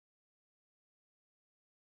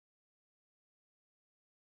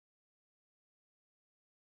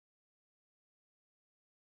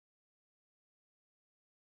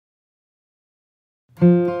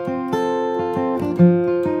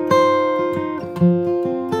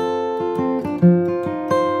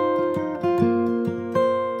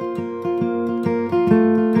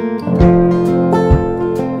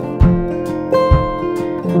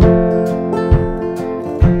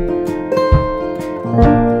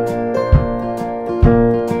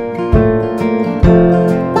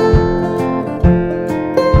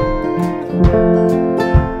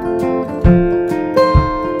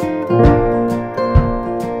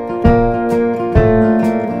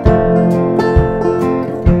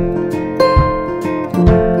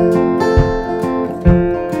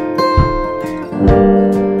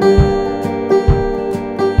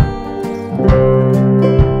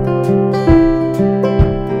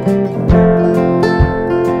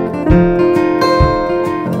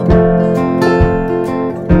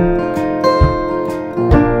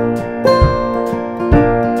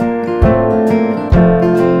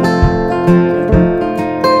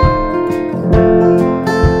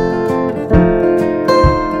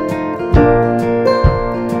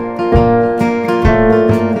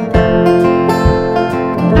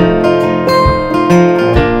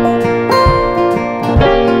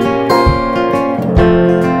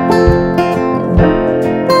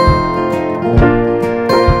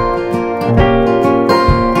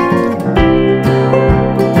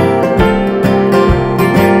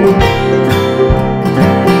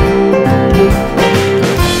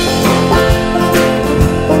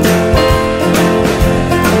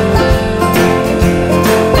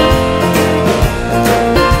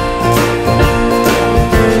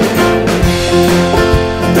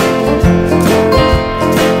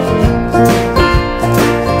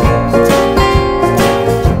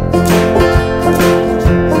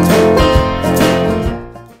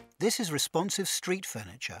This is responsive street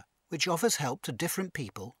furniture, which offers help to different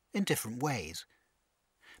people in different ways.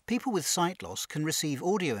 People with sight loss can receive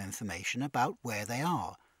audio information about where they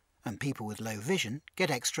are, and people with low vision get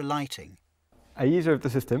extra lighting. A user of the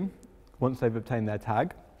system, once they've obtained their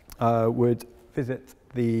tag, would visit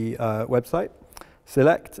the website,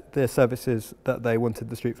 select the services that they wanted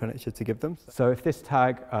the street furniture to give them. So if this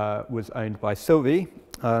tag was owned by Sylvie,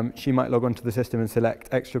 she might log onto the system and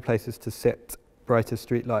select extra places to sit, brighter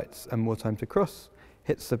street lights and more time to cross,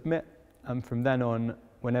 hit submit, and from then on,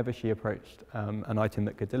 whenever she approached an item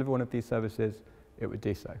that could deliver one of these services, it would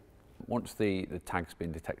do so. Once the tag's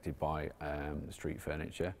been detected by the street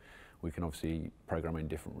furniture, we can obviously program in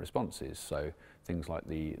different responses. So things like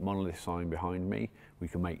the monolith sign behind me, we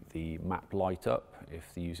can make the map light up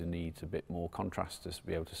if the user needs a bit more contrast to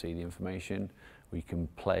be able to see the information. We can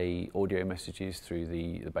play audio messages through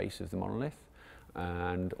the base of the monolith,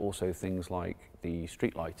 and also things like the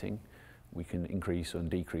street lighting, we can increase and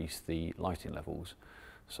decrease the lighting levels.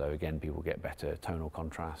 So again, people get better tonal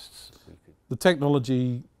contrasts. The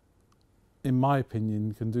technology, in my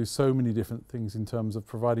opinion, can do so many different things in terms of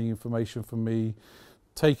providing information for me,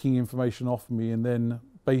 taking information off me, and then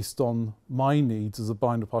based on my needs as a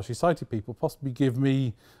blind or partially sighted people, possibly give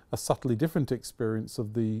me a subtly different experience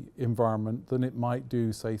of the environment than it might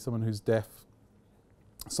do, say, someone who's deaf,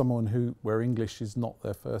 someone where English is not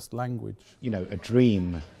their first language. You know, a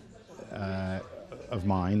dream of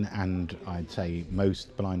mine, and I'd say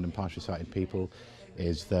most blind and partially sighted people,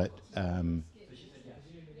 is that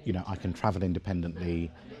you know, I can travel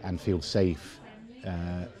independently and feel safe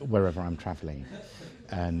wherever I'm travelling.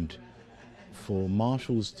 And for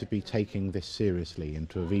marshals to be taking this seriously and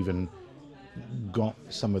to have even got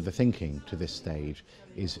some of the thinking to this stage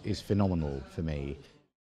is phenomenal for me.